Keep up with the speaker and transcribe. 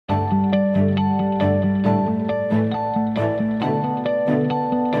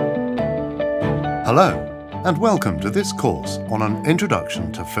Hello, and welcome to this course on an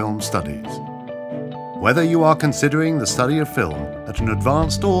Introduction to Film Studies. Whether you are considering the study of film at an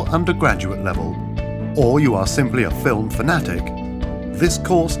advanced or undergraduate level, or you are simply a film fanatic, this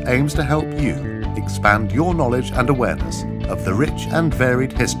course aims to help you expand your knowledge and awareness of the rich and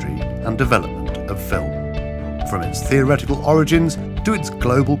varied history and development of film, from its theoretical origins to its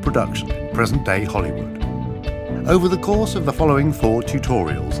global production in present-day Hollywood. Over the course of the following 4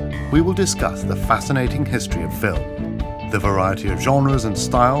 tutorials, we will discuss the fascinating history of film, the variety of genres and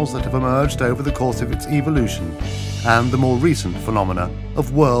styles that have emerged over the course of its evolution, and the more recent phenomena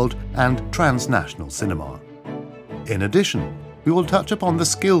of world and transnational cinema. In addition, we will touch upon the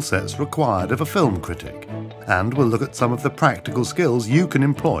skill sets required of a film critic, and we'll look at some of the practical skills you can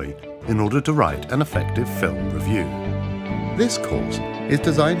employ in order to write an effective film review. This course is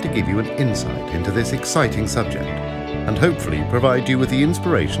designed to give you an insight into this exciting subject and hopefully provide you with the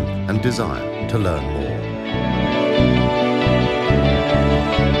inspiration and desire to learn more.